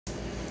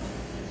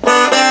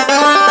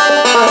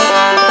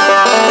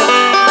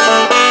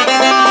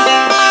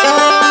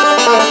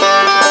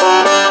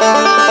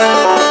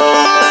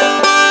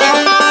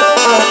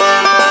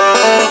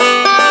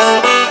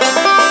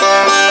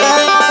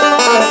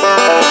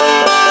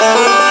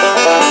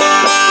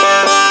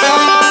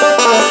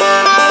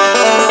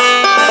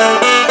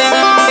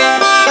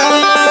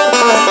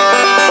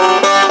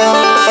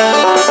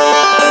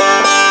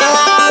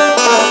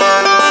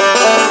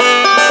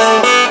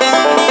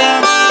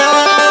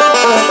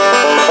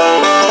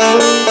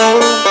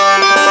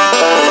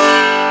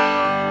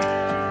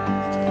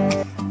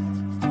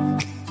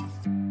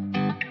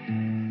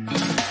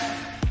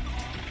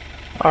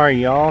Alright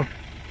y'all,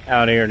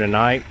 out here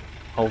tonight.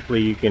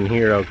 Hopefully you can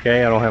hear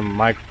okay. I don't have a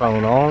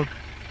microphone on,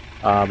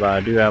 but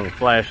I do have a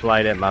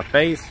flashlight at my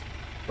face.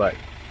 But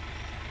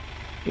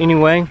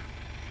anyway,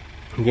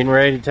 I'm getting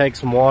ready to take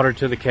some water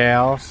to the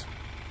cows,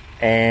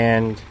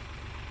 and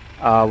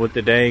with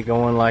the day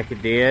going like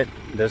it did,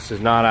 this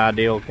is not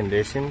ideal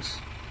conditions.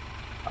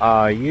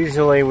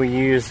 Usually we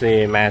use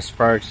the Massey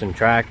Ferguson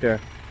tractor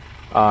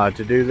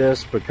to do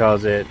this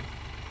because it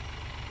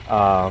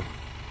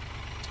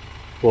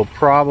will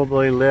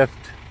probably lift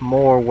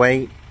more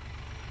weight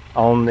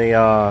on the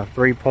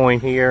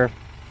 3-point here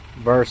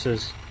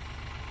versus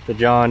the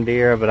John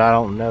Deere, but I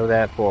don't know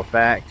that for a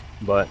fact.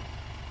 But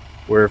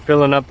we're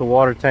filling up the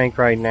water tank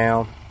right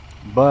now.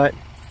 But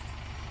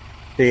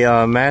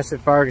the Massey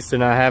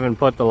Ferguson, I haven't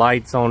put the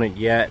lights on it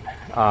yet.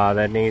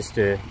 That needs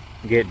to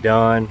get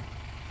done.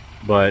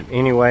 But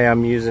anyway,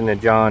 I'm using the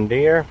John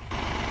Deere,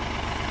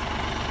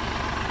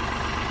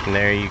 and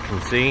there you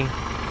can see.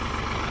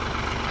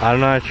 I'm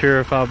not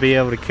sure if I'll be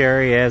able to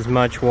carry as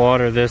much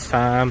water this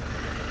time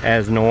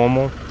as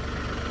normal,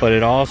 but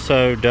it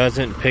also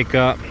doesn't pick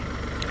up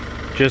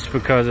just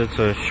because it's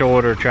a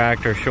shorter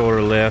tractor,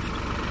 shorter lift,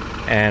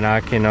 and I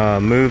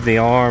can move the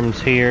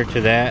arms here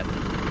to that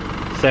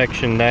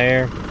section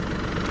there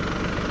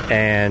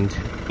and,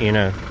 you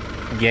know,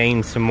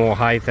 gain some more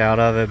height out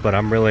of it, but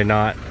I'm really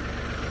not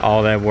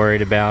all that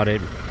worried about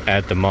it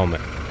at the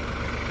moment.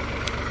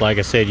 Like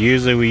I said,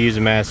 usually we use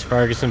a Massey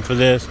Ferguson for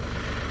this.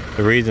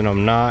 The reason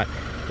I'm not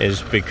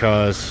is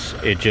because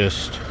it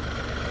just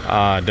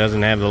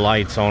doesn't have the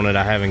lights on it.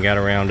 I haven't got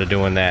around to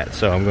doing that,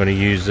 so I'm going to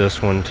use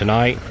this one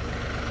tonight.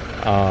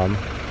 I'm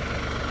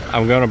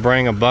going to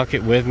bring a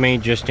bucket with me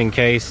just in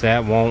case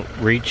that won't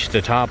reach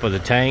the top of the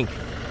tank,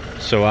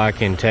 so I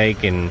can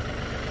take and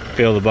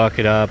fill the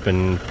bucket up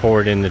and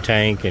pour it in the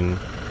tank and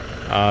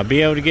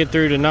be able to get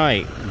through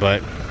tonight.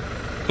 But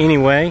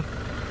anyway,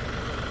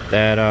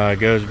 that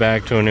goes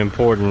back to an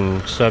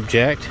important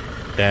subject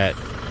that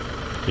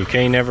you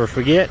can't never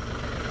forget,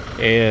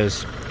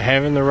 is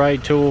having the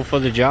right tool for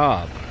the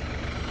job.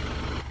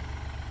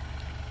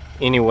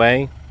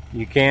 Anyway,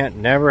 you can't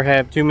never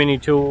have too many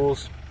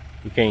tools.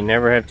 You can't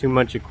never have too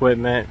much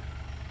equipment.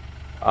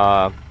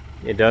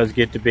 It does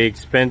get to be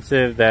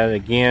expensive. That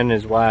again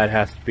is why it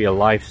has to be a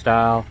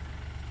lifestyle.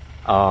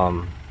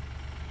 You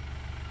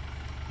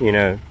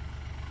know,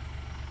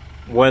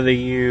 whether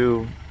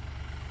you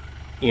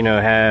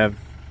have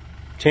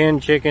 10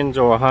 chickens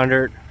or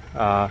 100,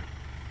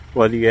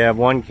 whether you have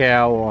 1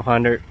 cow or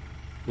 100,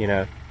 you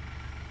know,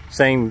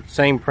 same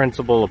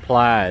principle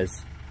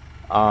applies.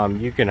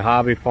 You can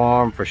hobby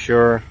farm for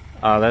sure.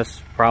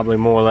 That's probably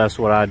more or less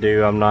what I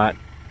do. I'm not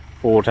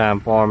full-time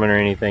farming or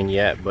anything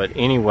yet, but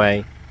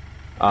anyway,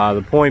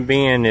 the point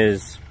being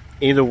is,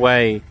 either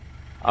way,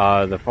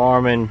 the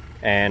farming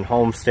and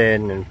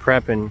homesteading and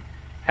prepping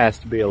has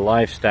to be a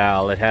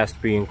lifestyle. It has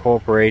to be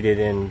incorporated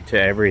into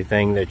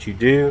everything that you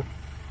do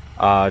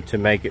to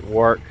make it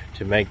work,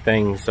 to make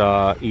things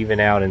even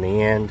out in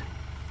the end.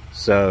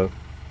 So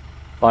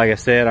like I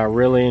said, I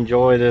really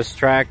enjoy this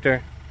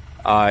tractor.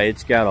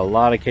 It's got a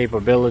lot of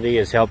capability.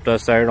 It's helped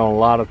us out on a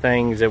lot of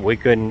things that we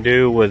couldn't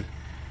do with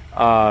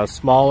a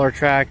smaller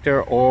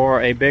tractor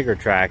or a bigger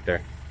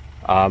tractor.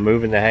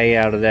 Moving the hay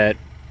out of that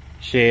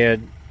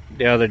shed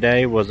the other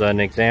day was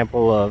an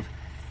example of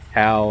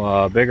how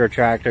a bigger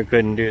tractor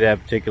couldn't do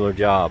that particular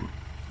job.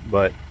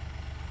 But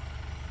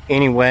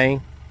anyway,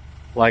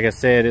 like I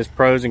said, there's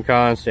pros and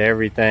cons to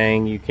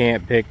everything. You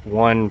can't pick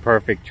one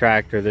perfect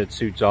tractor that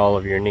suits all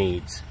of your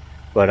needs.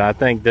 But I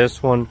think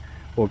this one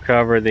will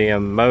cover the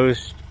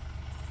most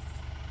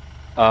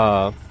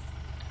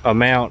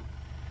amount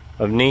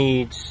of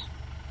needs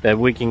that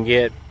we can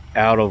get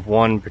out of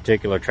one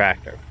particular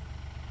tractor.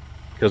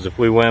 Because if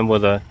we went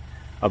with a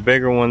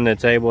bigger one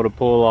that's able to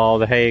pull all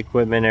the hay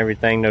equipment,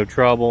 everything, no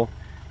trouble,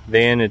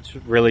 then it's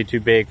really too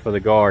big for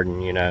the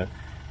garden, you know,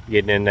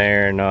 getting in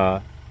there.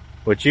 And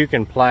but you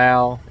can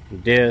plow,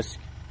 disc,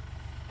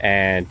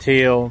 and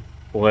till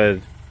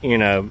with, you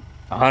know,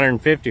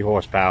 150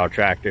 horsepower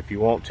tractor if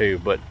you want to.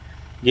 But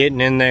getting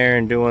in there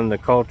and doing the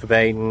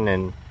cultivating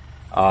and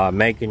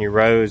making your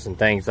rows and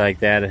things like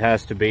that, it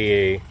has to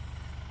be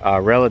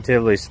a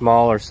relatively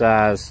smaller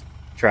size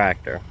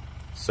tractor.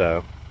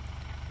 So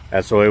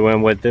that's what we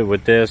went with it.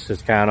 With this,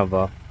 it's kind of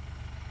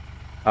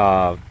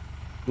a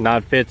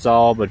not fits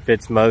all, but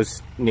fits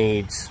most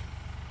needs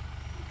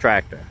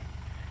tractor.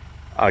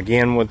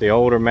 Again, with the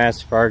older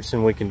Massey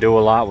Ferguson, we can do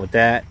a lot with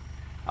that.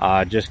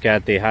 Just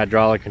got the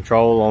hydraulic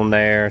control on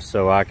there,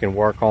 so I can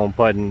work on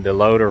putting the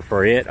loader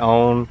for it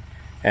on,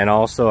 and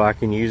also I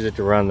can use it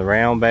to run the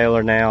round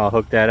baler now. I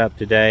hooked that up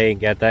today,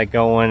 got that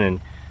going,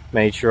 and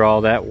made sure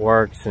all that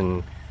works,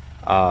 and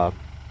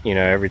you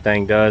know,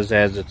 everything does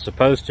as it's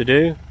supposed to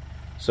do.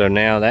 So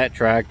now that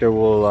tractor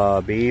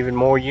will be even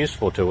more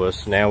useful to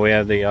us. Now we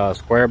have the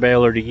square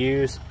baler to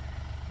use,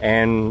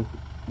 and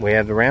we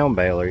have the round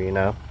baler, you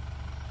know.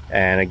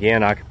 And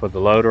again, I can put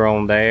the loader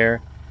on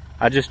there.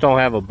 I just don't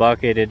have a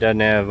bucket. It doesn't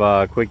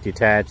have quick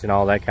detach and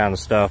all that kind of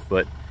stuff,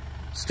 but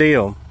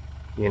still,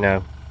 you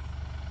know,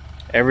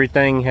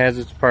 everything has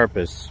its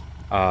purpose.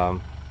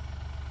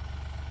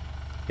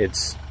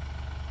 It's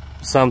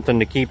something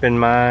to keep in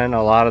mind.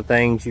 A lot of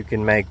things you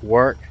can make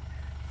work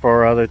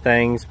for other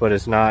things, but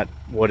it's not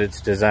what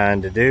it's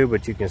designed to do,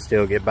 but you can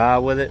still get by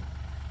with it.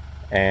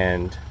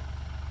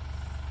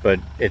 But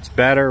it's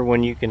better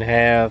when you can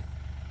have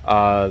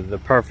the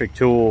perfect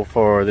tool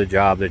for the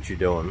job that you're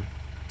doing.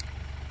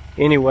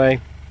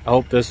 Anyway, I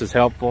hope this is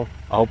helpful.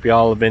 I hope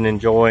y'all have been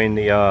enjoying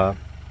the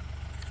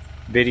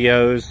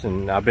videos,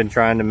 and I've been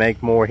trying to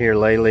make more here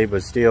lately,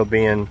 but still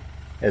being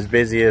as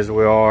busy as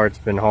we are, it's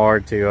been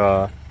hard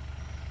to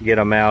get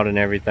them out and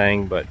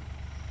everything. But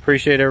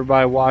appreciate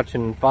everybody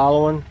watching and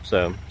following.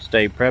 So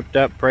stay prepped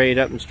up, prayed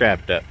up, and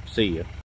strapped up. See ya.